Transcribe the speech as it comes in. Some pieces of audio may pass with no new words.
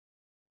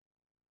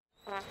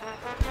Ah,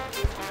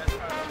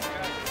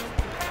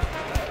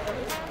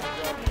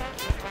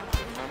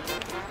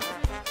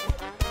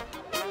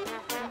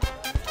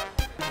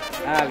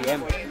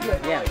 bien,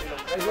 bien.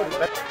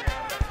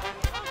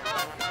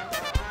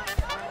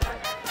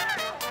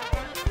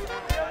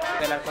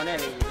 Hablar con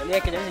él y le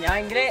dije que yo me enseñaba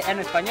inglés, en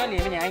español y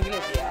él me enseñaba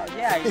inglés y ya,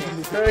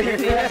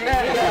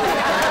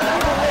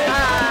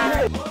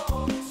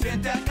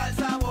 Siente acá el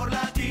sabor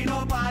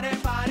latino, pare,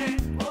 pare,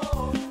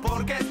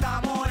 porque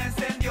estamos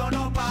encendidos,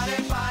 no pare,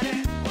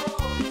 pare.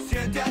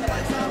 Siente acá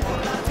el sabor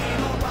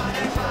latino,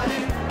 pare, pare,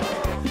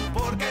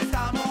 porque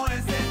estamos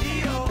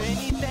encendidos.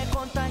 Venite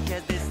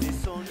contagias de este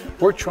son.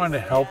 We're trying to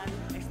help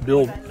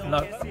build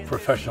not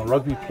professional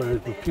rugby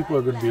players, but people who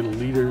are going to be the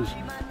leaders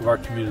of our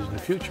communities in the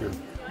future.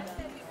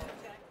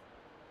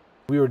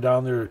 We were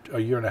down there a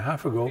year and a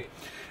half ago,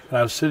 and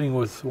I was sitting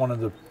with one of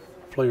the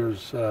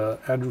players,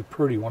 Andrew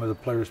Purdy, one of the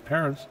players'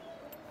 parents.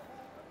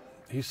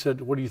 He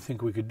said, "What do you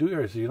think we could do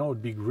here?" I said, "You know,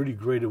 it'd be really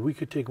great if we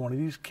could take one of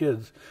these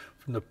kids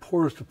from the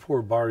poorest of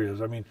poor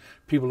barrios. I mean,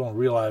 people don't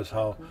realize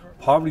how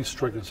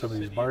poverty-stricken some of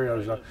these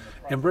barrios are,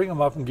 and bring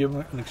them up and give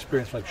them an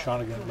experience like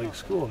Shawinigan Lake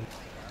School."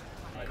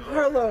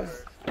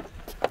 Carlos!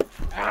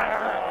 How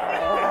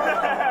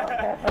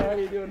are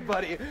you doing,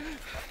 buddy?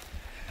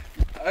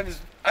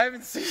 I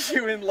haven't seen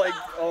you in like,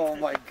 oh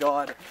my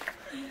god.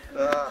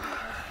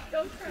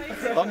 Don't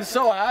cry. I'm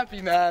so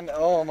happy, man.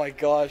 Oh my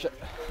gosh.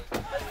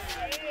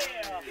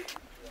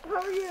 How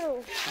are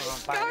you?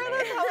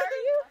 Scarlett, how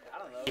are you?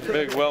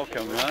 Big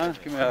welcome, huh?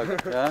 Give me a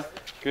hug, yeah?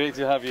 Great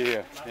to have you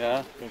here,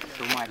 yeah? Thank you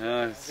so much.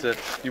 Yeah,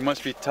 you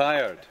must be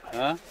tired,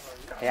 huh?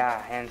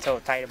 Yeah, and so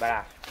tired,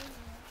 but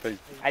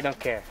I don't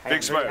care. I'm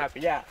really happy,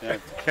 yeah. Yeah.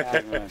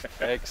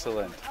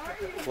 Excellent.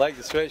 Like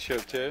the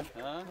sweatshirt too,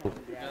 huh?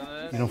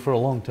 You know, for a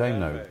long time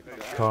now,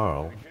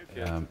 Carl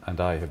and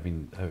I have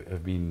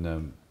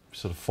been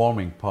sort of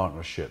forming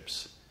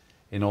partnerships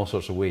in all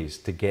sorts of ways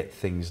to get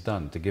things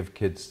done, to give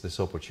kids this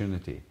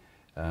opportunity.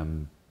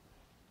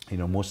 You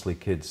know, mostly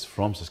kids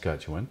from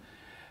Saskatchewan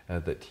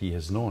that he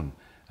has known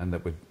and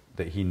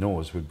that he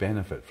knows would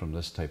benefit from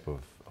this type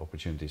of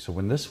opportunity. So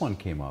when this one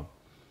came up,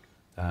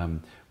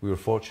 we were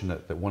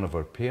fortunate that one of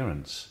our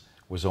parents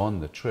was on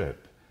the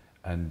trip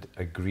and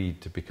agreed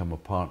to become a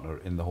partner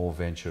in the whole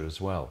venture as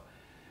well.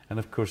 And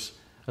of course,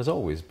 as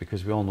always,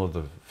 because we all know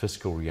the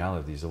fiscal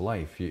realities of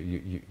life,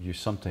 you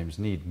sometimes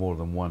need more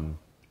than one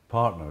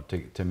partner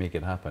to make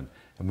it happen.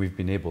 And we've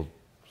been able,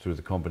 through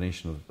the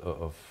combination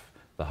of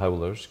the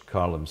Howlers,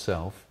 Carl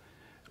himself,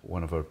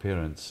 one of our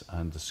parents,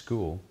 and the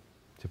school,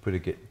 to put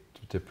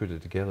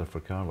it together for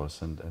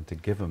Carlos and to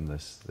give him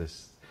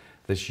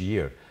this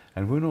year.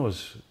 And who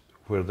knows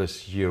where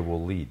this year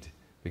will lead,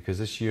 because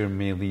this year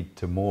may lead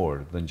to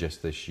more than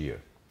just this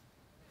year.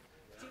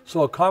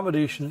 So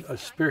accommodation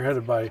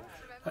spearheaded by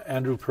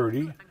Andrew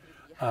Purdy,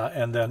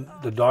 and then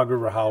the Dog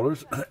River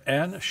Howlers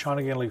and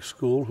Shawinigan Lake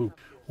School, who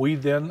we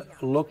then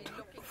looked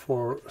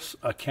for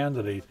a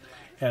candidate.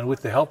 And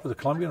with the help of the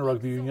Colombian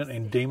Rugby Union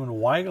and Damon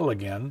Weigel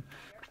again,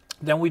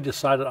 then we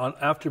decided on,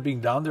 after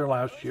being down there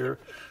last year,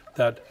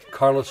 that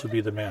Carlos would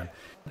be the man.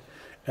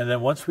 And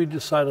then once we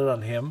decided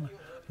on him,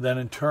 then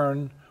in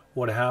turn,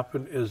 what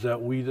happened is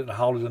that we, the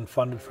Howlers, then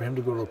funded for him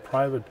to go to a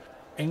private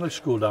English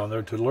school down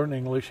there to learn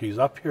English. He's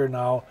up here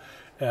now,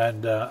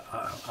 and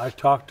I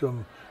talk to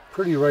him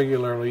pretty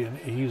regularly, and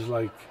he's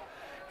like,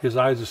 his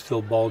eyes are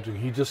still bulging.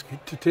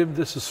 To him,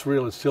 this is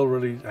surreal. It's still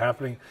really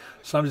happening.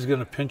 Somebody's going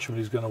to pinch him,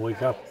 and he's going to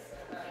wake up.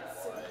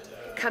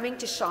 Coming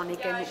to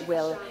Shawinigan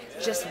will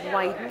just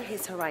widen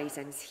his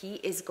horizons. He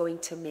is going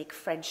to make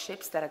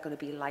friendships that are going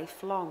to be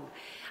lifelong.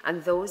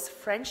 And those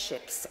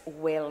friendships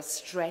will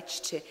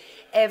stretch to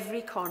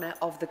every corner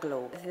of the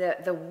globe.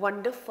 The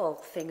wonderful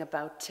thing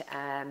about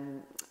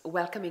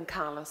welcoming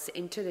Carlos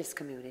into this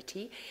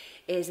community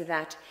is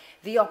that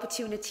the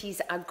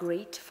opportunities are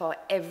great for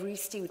every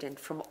student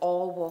from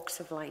all walks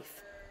of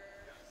life.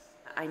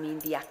 I mean,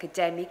 the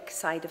academic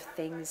side of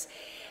things,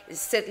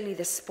 certainly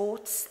the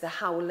sports, the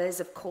Howlers,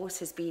 of course,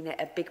 has been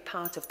a big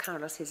part of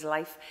Carlos's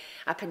life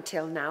up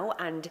until now,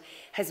 and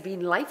has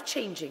been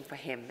life-changing for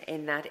him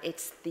in that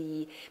it's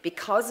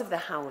because of the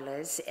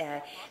Howlers,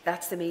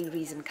 that's the main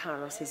reason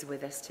Carlos is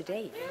with us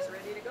today. He's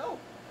ready to go.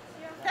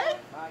 Okay?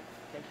 Bye.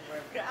 Thank you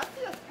very much.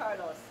 Gracias,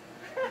 Carlos.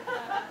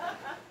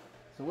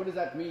 So what does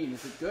that mean?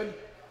 Is it good?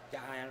 Yeah,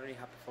 I'm really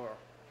happy for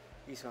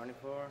this one,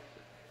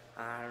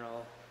 I don't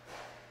know,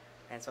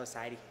 and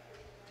society.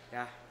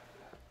 Yeah.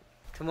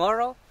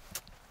 Tomorrow,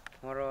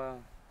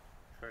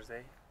 first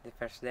day. The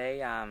first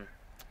day,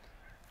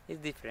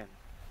 it's different.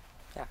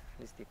 Yeah,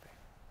 it's different.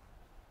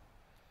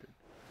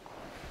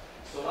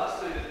 So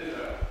last night at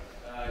dinner,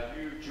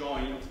 you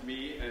joined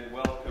me in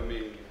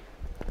welcoming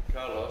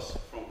Carlos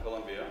from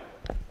Colombia.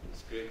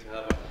 It's great to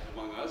have him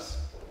among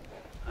us.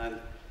 And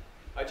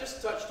I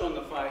just touched on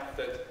the fact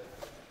that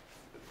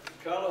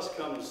Carlos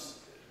comes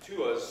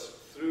to us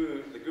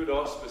through the good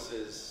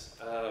auspices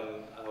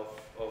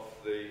of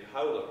the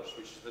Howlers,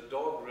 which is the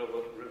Dog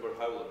River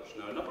Howlers.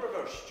 Now, a number of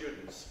our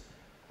students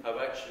have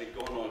actually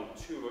gone on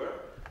tour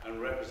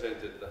and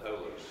represented the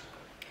Howlers,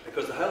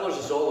 because the Howlers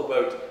is all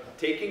about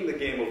taking the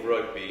game of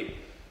rugby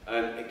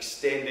and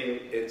extending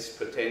its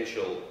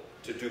potential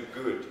to do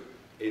good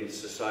in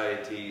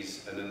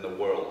societies and in the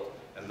world.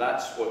 And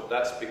that's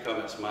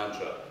become its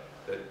mantra,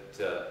 that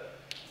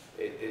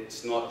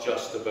it's not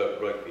just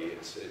about rugby,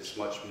 it's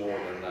much more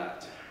than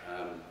that.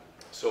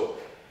 So,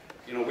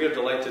 you know, we're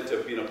delighted to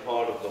have been a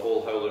part of the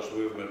whole Howlers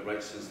movement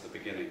right since the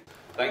beginning.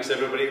 Thanks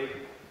everybody.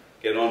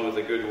 Get on with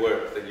the good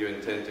work that you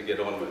intend to get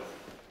on with.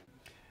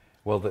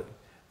 Well, the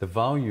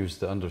values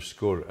that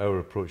underscore our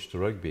approach to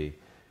rugby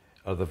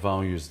are the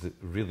values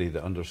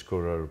that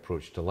underscore our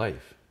approach to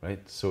life,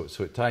 right? So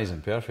it ties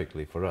in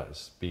perfectly for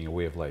us, being a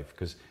way of life,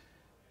 because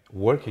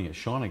working at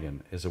Shawinigan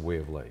is a way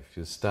of life.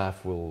 The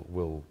staff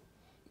will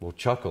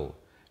chuckle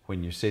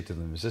when you say to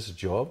them, "Is this a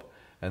job?"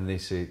 And they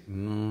say,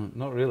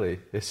 "Not really,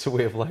 it's a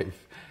way of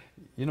life."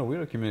 You know,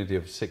 we're a community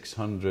of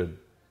 600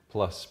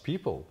 plus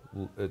people.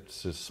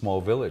 It's a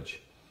small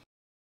village.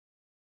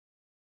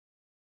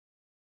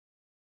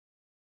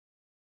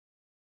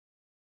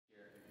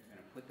 You're going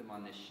to put them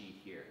on this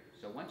sheet here.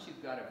 So once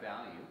you've got a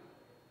value,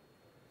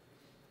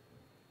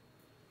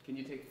 can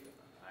you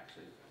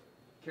actually,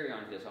 carry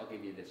on to this, I'll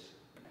give you this.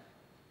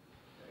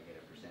 I get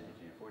a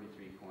percentage in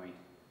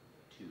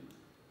 43.2.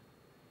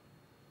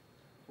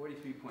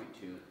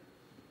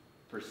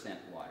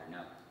 43.2% water.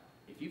 Now,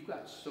 if you've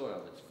got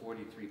soil that's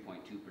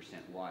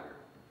 43.2% water,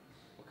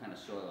 what kind of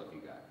soil have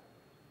you got?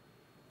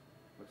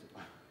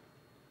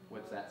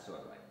 What's that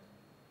soil like?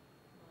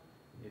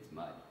 It's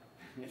mud.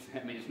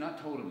 I mean, it's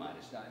not total mud.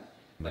 It's not.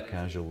 A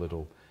casual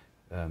little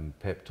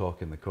pep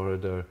talk in the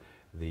corridor,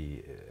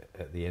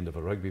 at the end of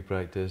a rugby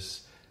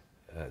practice,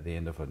 at the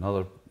end of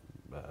another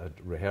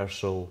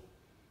rehearsal,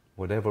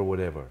 whatever.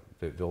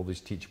 All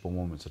these teachable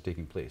moments are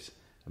taking place,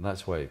 and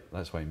that's why it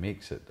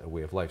makes it a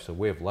way of life. So,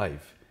 way of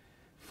life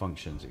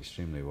functions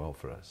extremely well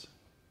for us.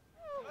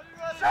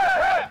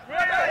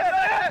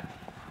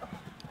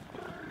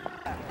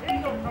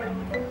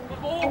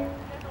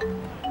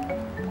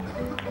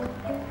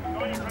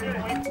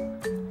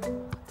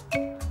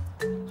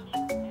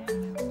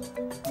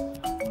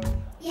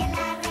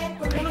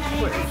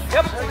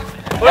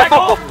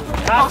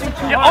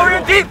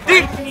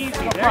 Deep.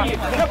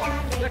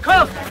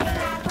 Come.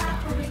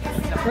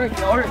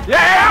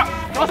 Yeah.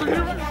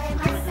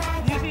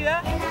 You see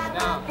that?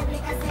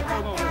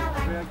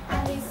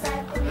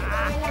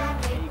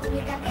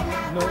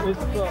 No,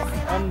 it's the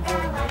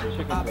unborn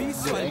chicken.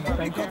 Aviso al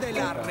público de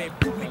la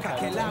República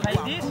que el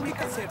agua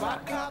pública se va a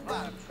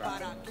acabar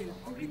para que el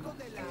público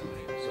de la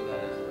República. So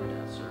that is the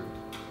answer.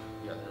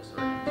 Yeah, that's the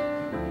right answer.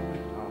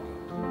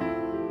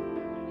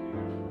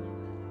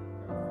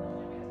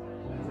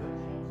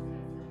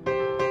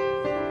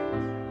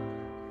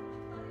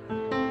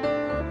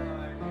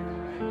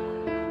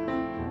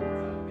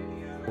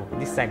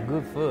 This is a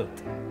good food.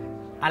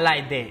 I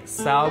like the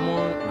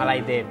salmon, I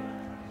like the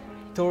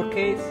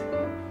turkeys.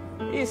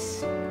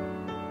 It's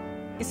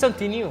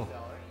something new,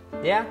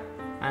 yeah?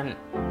 And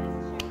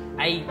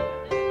I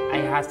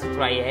have to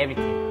try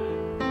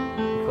everything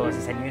because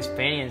it's a new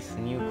experience,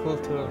 new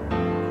culture,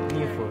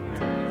 new food.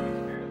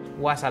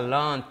 Was a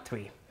long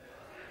trip,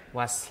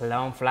 was a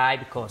long flight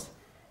because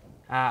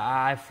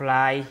I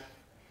fly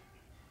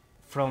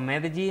from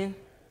Medellin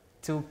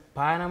to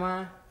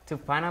Panama,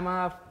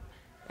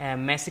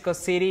 Mexico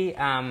City.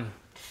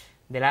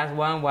 The last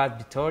one was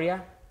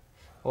Victoria.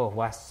 Oh, it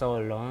was so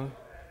long.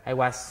 I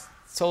was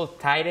so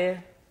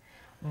tired.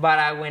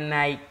 But when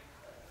I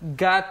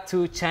got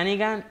to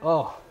Shawinigan,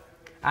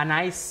 and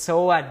I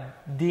saw a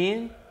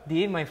Dean,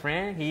 my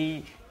friend,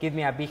 he gave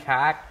me a big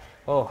hug.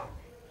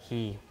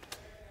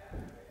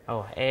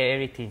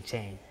 Everything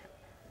changed.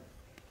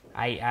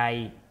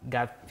 I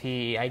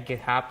get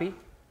happy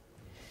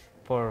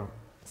for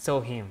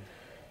saw him.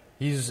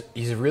 He's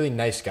a really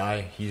nice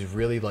guy. He's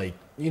really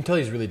you can tell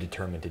he's really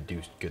determined to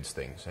do good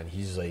things, and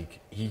he's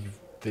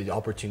the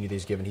opportunity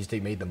he's given, he's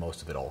made the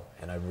most of it all,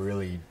 and I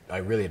really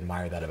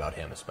admire that about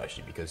him,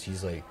 especially because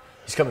he's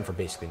coming from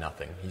basically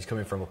nothing. He's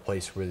coming from a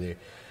place where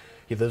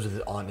he lives with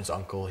his aunt and his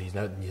uncle. His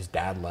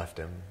dad left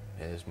him,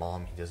 and his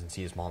mom. He doesn't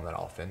see his mom that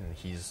often. And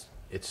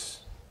it's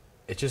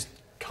just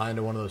kind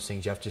of one of those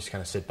things you have to just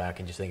kind of sit back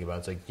and just think about.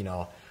 It's like, you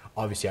know,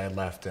 obviously I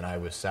left and I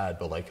was sad,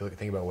 but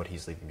think about what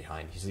he's leaving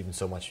behind. He's leaving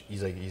so much.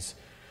 He's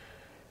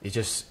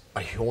just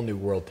a whole new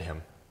world to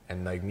him.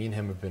 And me and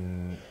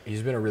him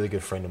he's been a really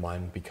good friend of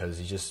mine because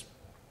I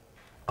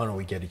don't know,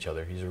 we get each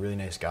other. He's a really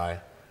nice guy,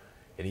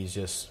 and he's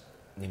just,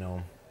 you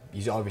know,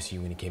 he's obviously,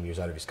 when he came, he was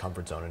out of his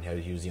comfort zone, and I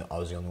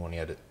was the only one he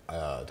had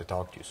to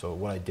talk to. So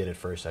what I did at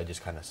first, I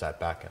just kind of sat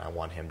back, and I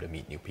want him to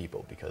meet new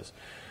people because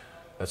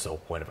that's the whole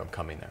point of him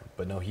coming there.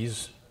 But no,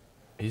 he's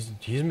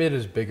made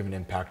as big of an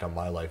impact on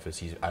my life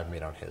as I've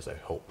made on his, I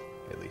hope,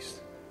 at least.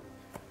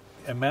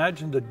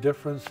 Imagine the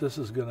difference this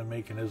is going to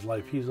make in his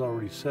life. He's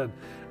already said,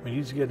 I mean,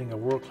 he's getting a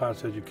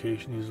world-class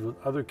education. He's with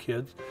other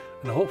kids,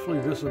 and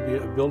hopefully this will be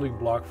a building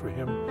block for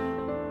him